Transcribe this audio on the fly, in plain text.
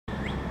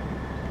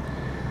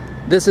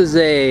This is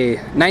a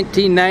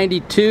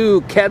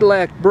 1992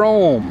 Cadillac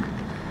Brougham.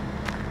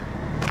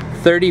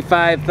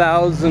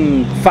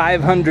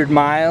 35,500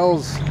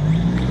 miles.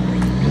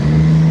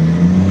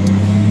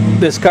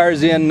 This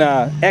car's in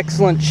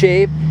excellent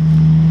shape.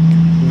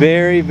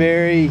 Very,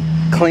 very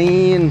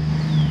clean,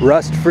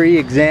 rust-free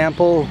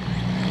example.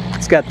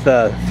 It's got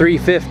the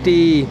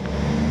 350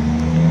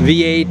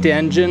 V8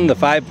 engine, the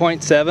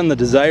 5.7, the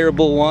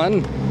desirable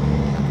one.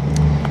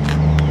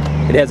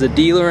 It has a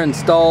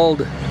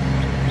dealer-installed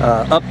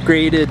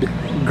upgraded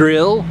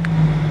grille,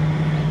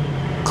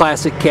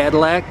 classic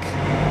Cadillac.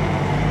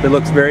 It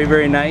looks very,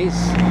 very nice.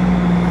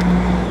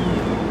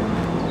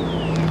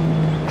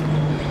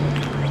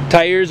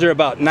 Tires are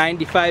about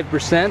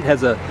 95%.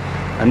 Has a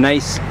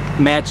nice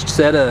matched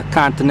set of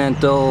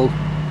Continental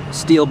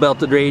steel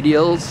belted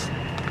radials.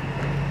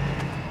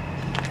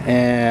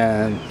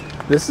 And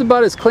this is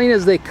about as clean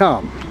as they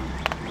come.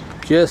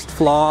 Just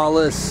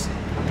flawless.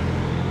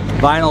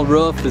 Vinyl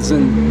roof is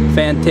in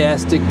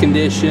fantastic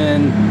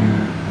condition.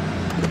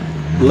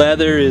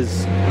 Leather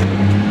is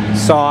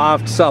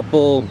soft,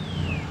 supple,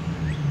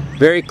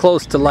 very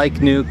close to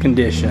like new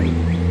condition.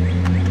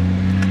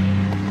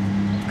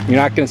 You're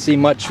not going to see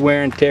much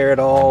wear and tear at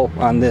all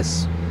on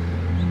this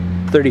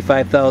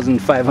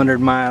 35,500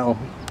 mile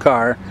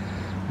car.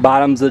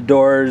 Bottoms of the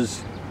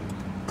doors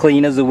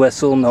clean as a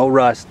whistle, no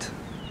rust.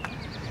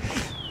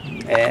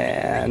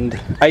 And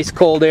ice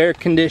cold air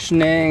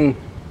conditioning.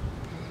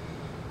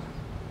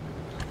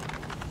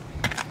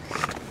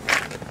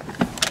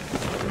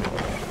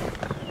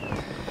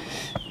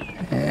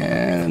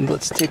 And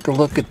let's take a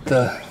look at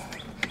the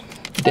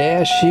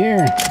dash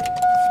here.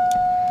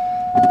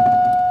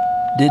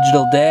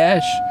 Digital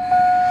dash.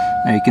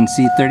 Now you can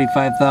see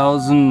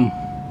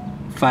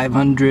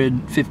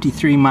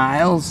 35,553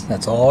 miles.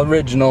 That's all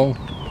original.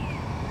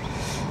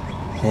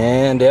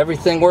 And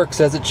everything works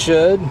as it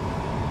should.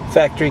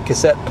 Factory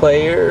cassette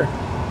player,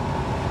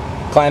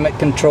 climate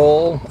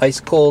control, ice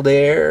cold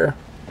air.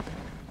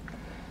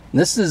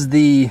 This is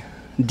the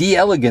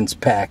D-Elegance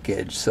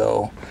package.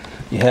 So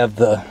you have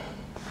the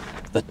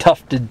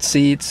tufted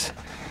seats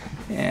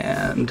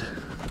and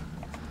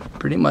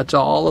pretty much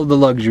all of the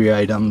luxury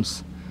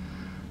items.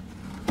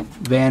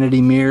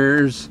 Vanity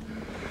mirrors,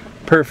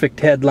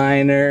 perfect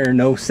headliner,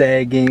 no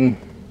sagging.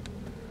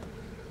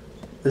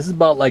 This is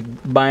about like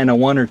buying a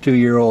 1 or 2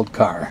 year old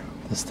car.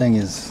 This thing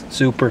is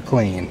super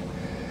clean.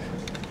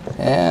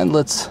 And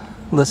let's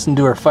listen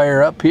to her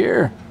fire up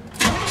here.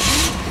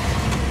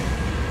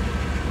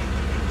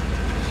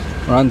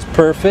 Runs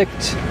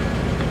perfect.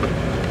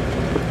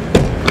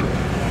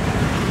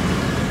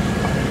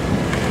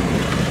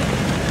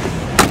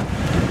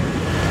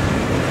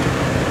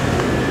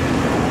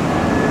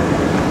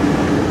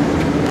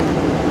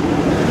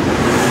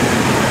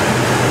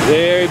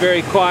 Very,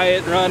 very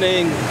quiet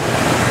running.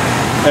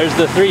 There's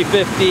the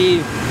 350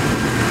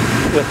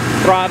 with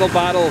throttle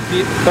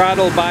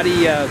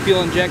body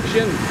fuel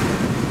injection.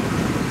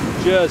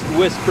 Just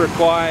whisper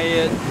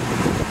quiet.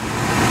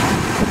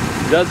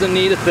 Doesn't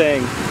need a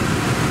thing.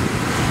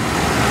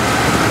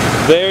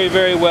 Very,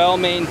 very well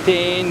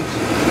maintained,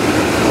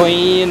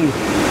 clean.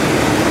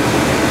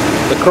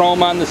 The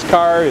chrome on this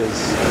car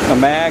is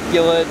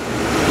immaculate.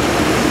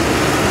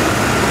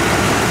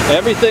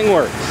 Everything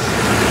works.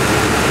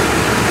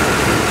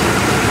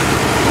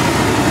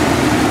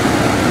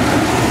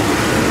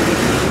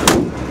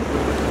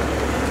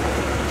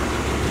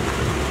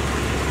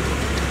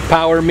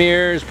 Power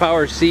mirrors,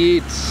 power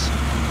seats.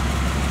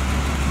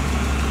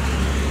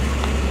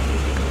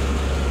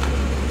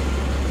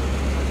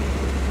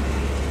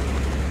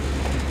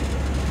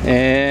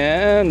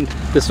 And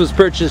this was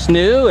purchased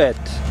new at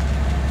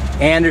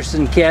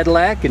Anderson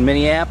Cadillac in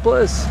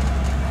Minneapolis.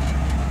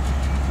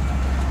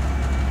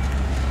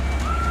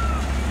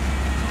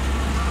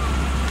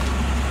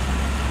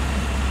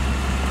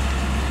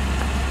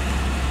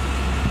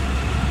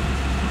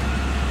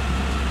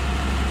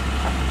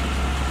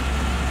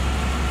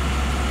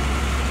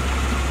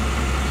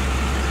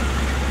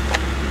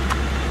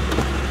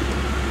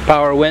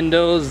 Power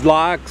windows,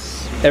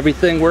 locks,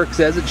 everything works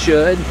as it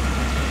should.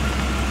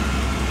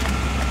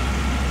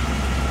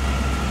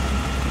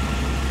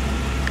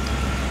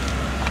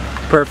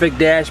 Perfect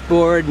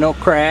dashboard, no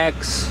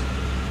cracks,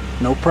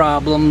 no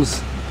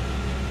problems.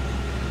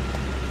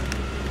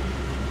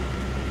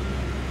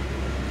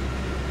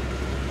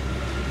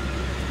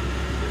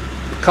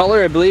 The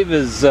color I believe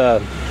is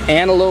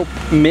antelope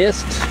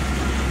mist.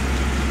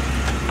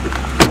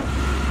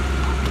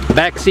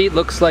 Back seat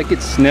looks like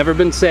it's never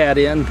been sat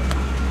in.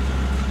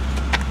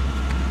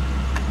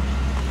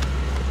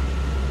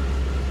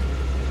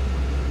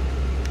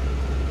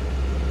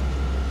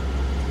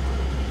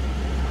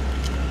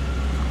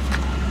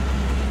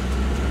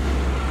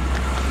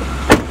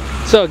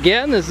 So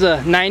again, this is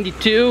a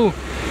 92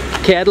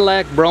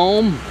 Cadillac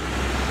Brougham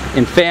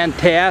in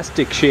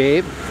fantastic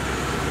shape.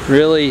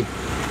 Really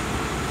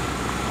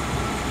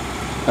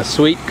a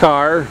sweet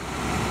car.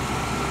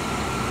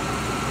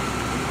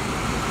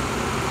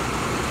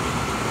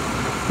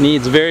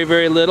 Needs very,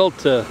 very little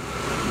to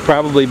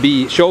probably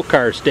be show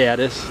car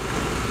status.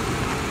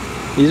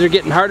 These are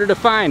getting harder to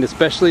find,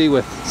 especially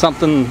with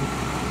something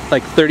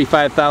like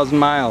 35,000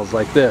 miles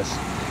like this.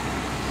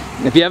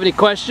 If you have any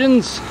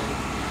questions,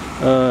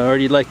 or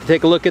you'd like to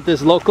take a look at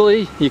this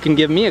locally, you can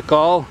give me a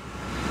call.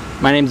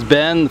 My name's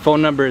Ben. The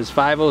phone number is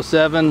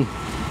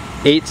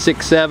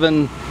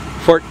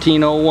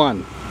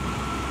 507-867-1401.